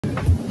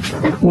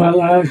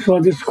Well, I saw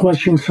this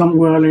question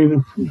somewhere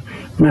in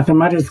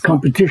mathematics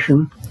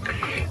competition.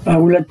 I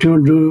would like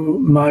to do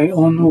my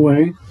own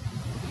way.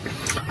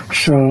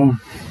 So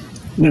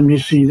let me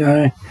see.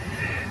 I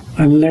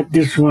let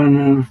this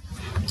one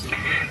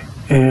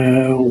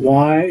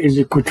y is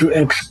equal to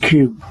x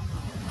cubed.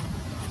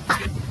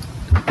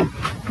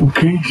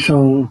 Okay,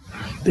 so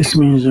this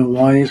means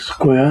y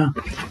squared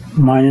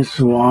minus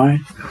y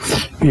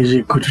is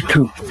equal to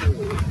 2.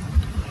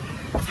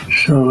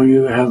 So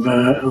you have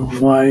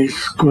y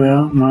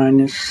squared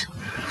minus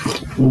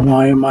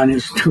y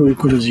minus 2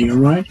 equal to 0,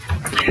 right?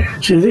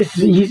 So this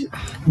is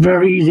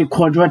very easy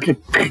quadratic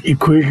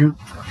equation.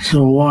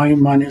 So y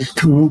minus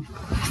 2,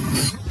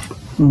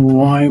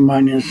 y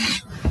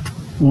minus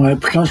y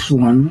plus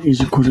 1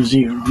 is equal to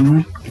 0,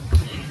 right?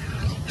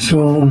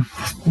 So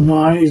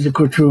y is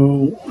equal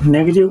to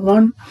negative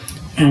 1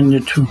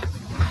 and 2.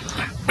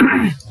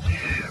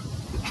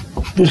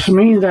 This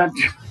means that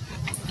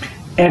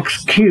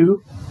x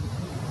cubed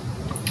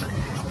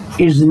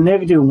is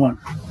negative 1.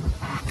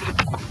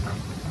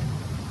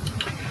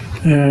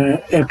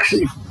 X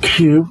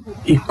cubed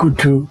equal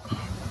to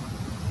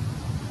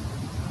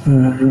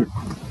 2,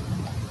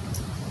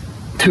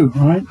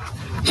 right?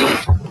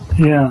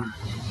 Yeah.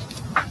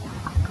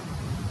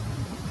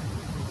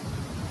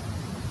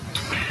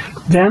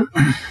 Then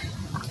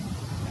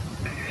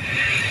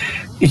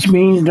it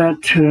means that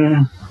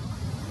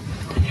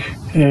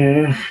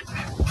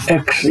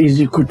x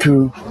is equal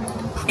to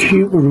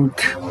cube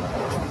root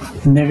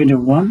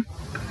negative 1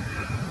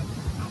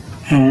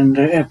 and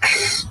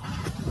x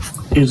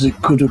is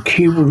equal to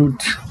cube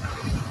root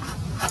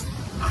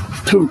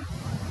 2.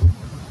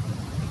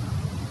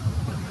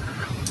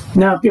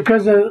 Now,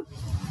 because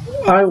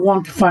I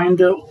want to find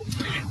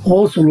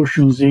all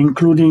solutions,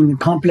 including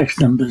complex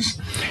numbers,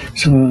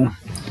 so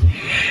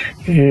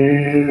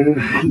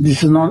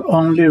this is not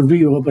only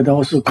real but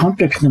also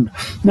complex number.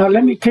 Now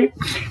let me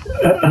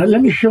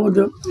show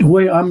the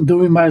way I'm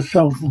doing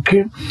myself.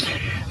 Okay,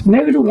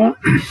 negative 1.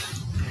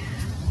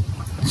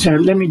 So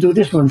let me do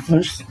this one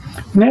first.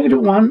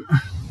 Negative 1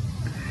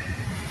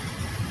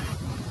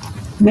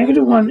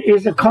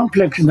 is a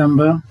complex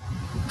number.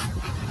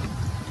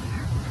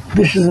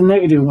 This is a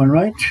negative 1,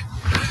 right?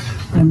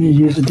 Let me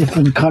use a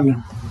different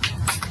color.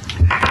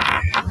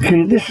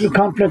 Okay, this is a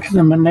complex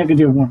number,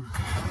 negative 1.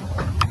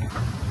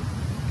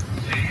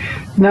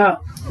 Now,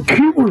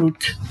 cube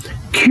root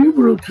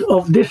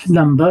of this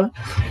number,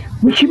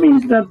 which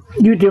means that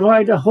you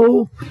divide the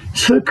whole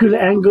circular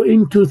angle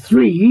into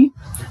three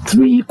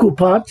equal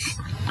parts,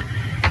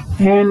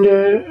 and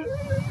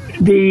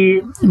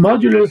the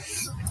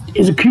modulus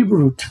is a cube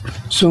root.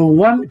 So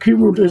 1 cube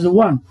root is a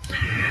 1.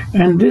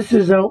 And this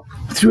is a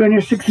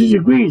 360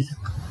 degrees.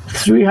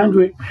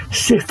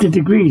 360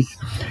 degrees.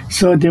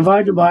 So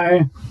divided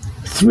by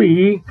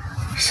 3,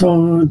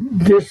 so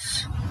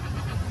this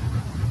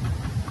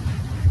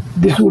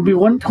will be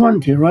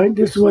 120, right?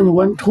 This one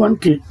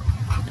 120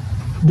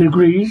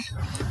 degrees.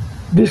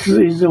 This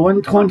is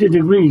 120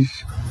 degrees.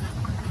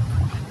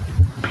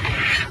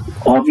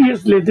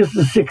 Obviously, this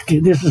is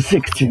 60. This is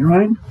 60,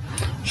 right?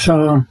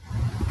 So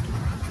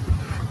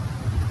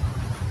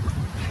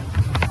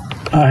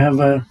I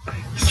have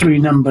 3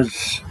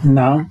 numbers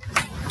now.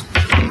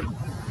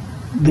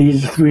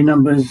 These 3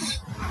 numbers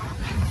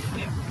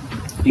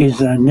is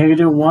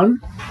negative 1.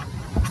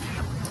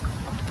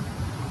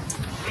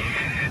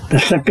 The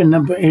second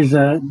number is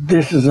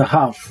this is a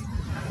half,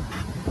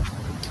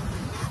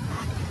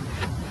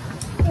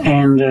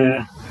 and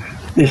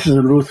this is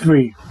root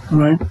 3,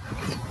 right?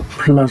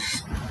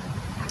 Plus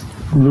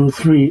root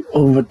 3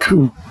 over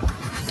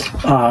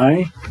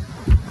 2i,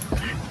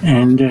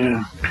 and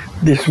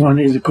this one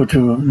is equal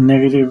to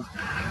negative,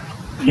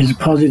 is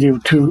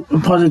positive 2,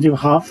 positive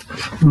half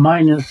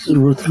minus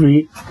root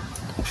 3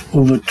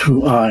 over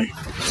 2i.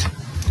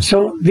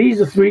 So these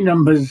are 3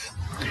 numbers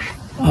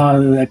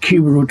are the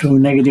cube root of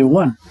negative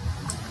 1.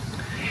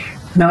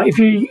 Now, if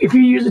you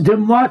use the De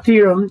Moivre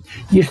theorem,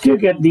 you still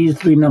get these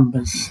 3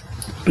 numbers,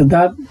 but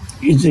that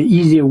is the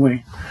easier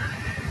way.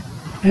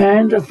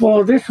 And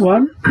for this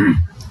one,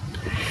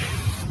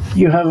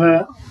 you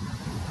have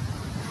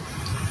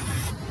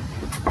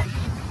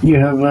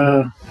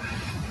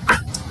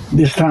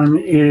this time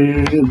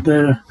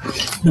the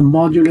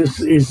modulus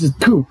is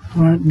 2,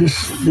 right?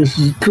 This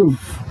is 2.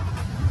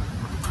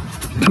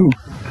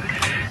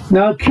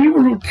 Now cube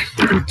root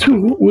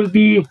 2 will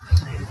be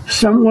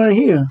somewhere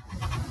here.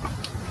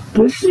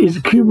 This is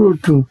cube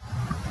root 2.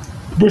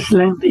 This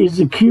length is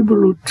the cube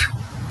root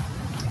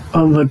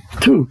of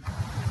 2.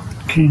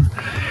 Okay.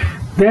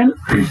 Then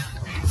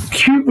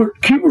cube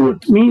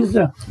root means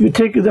you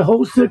take the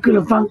whole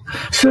circular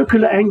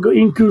angle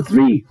into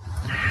 3.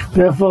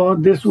 Therefore,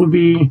 this will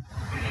be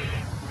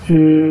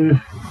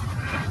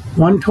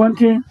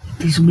 120.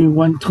 This will be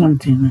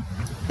 120.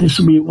 This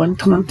will be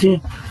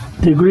 120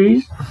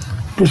 degrees.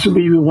 This will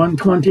be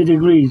 120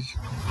 degrees.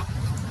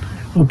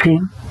 Okay.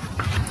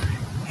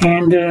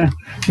 And the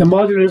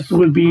modulus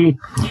will be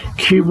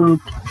cube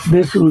root.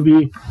 This will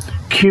be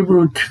cube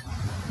root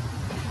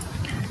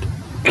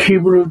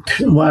cube root,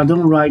 well, I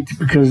don't write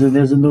because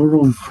there's no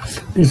room.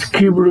 It's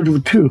cube root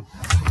of 2.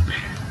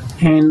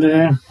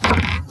 And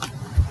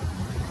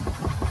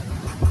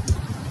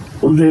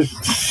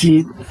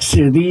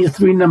see, these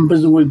three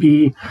numbers will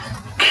be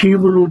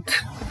cube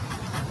root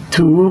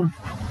 2,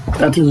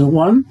 that is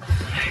 1.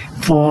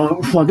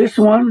 For this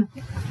one,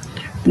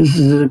 this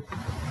is a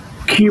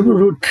cube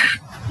root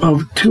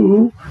of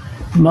 2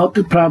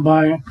 multiplied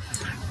by,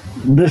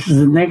 this is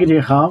a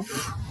negative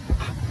half.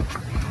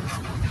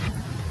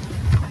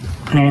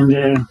 And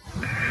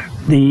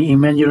the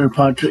imaginary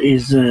part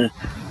is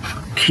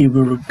cube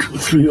root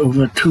 3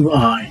 over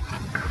 2i.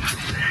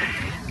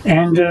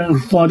 And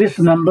for this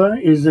number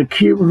is a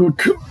cube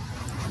root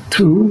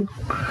 2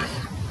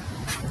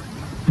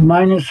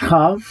 minus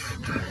half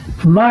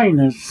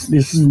minus,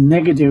 this is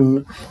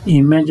negative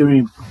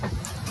imaginary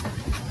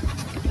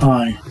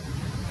I.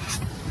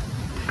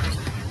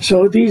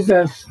 So these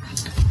are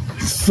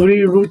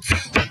 3 roots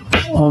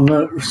of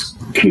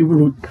cube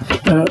root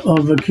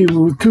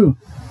 2.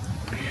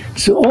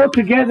 So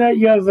altogether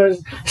you have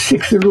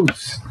 6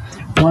 roots.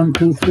 1,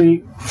 2,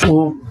 3,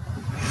 4,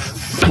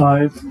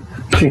 5,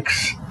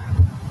 6.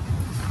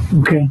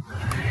 Okay.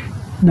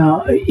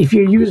 Now, if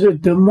you use the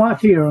Demois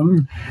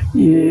theorem,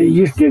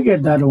 you still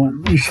get that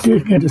one. You still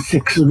get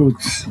 6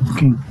 roots.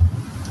 Okay.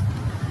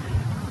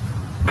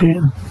 Okay.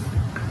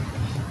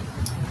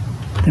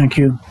 Thank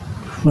you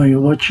for your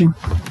watching.